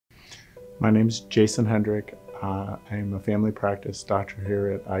My name is Jason Hendrick. I'm a family practice doctor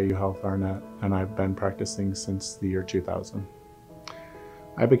here at IU Health Arnett, and I've been practicing since the year 2000.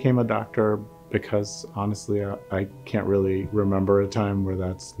 I became a doctor because honestly, I can't really remember a time where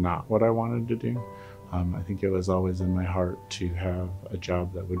that's not what I wanted to do. I think it was always in my heart to have a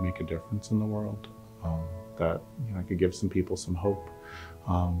job that would make a difference in the world, that I could give some people some hope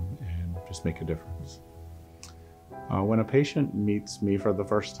and just make a difference. When a patient meets me for the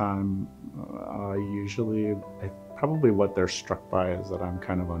first time, probably what they're struck by is that I'm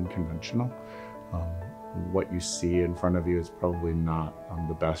kind of unconventional. What you see in front of you is probably not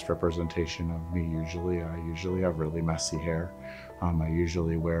the best representation of me usually. I usually have really messy hair. I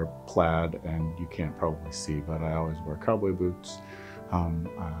usually wear plaid, and you can't probably see, but I always wear cowboy boots.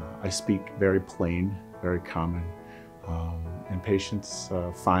 I speak very plain, very common. And patients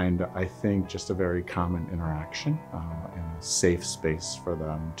find, I think, just a very common interaction and a safe space for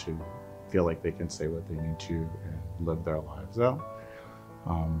them to feel like they can say what they need to and live their lives out.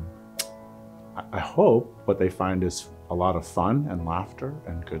 I hope what they find is a lot of fun and laughter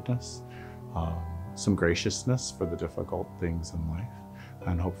and goodness, some graciousness for the difficult things in life,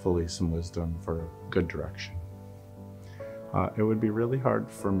 and hopefully some wisdom for good direction. It would be really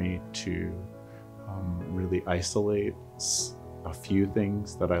hard for me to really isolate a few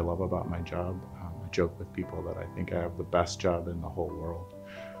things that I love about my job. I joke with people that I think I have the best job in the whole world.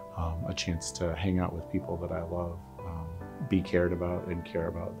 A chance to hang out with people that I love, be cared about and care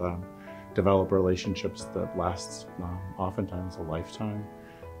about them, develop relationships that last oftentimes a lifetime,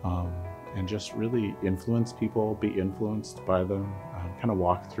 and just really influence people, be influenced by them, kind of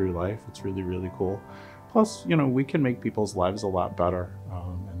walk through life. It's really, really cool. Plus, we can make people's lives a lot better,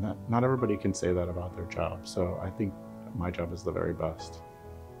 and that not everybody can say that about their job. So I think my job is the very best.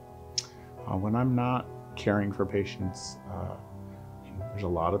 When I'm not caring for patients, there's a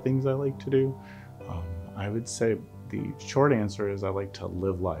lot of things I like to do. I would say the short answer is I like to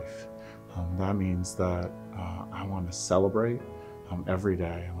live life. That means that I want to celebrate every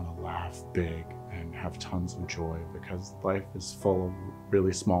day. I want to laugh big and have tons of joy, because life is full of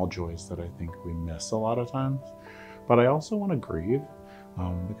really small joys that I think we miss a lot of times. But I also want to grieve,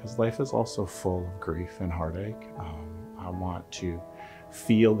 because life is also full of grief and heartache. I want to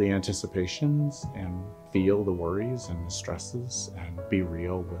feel the anticipations and feel the worries and the stresses and be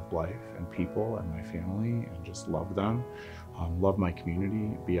real with life and people and my family and just love them, love my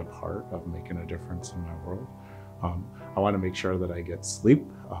community, be a part of making a difference in my world. I want to make sure that I get sleep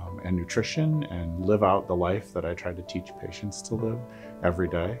and nutrition and live out the life that I try to teach patients to live every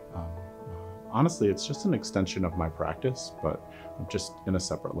day. Honestly, it's just an extension of my practice, but just in a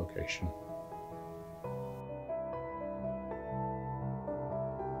separate location.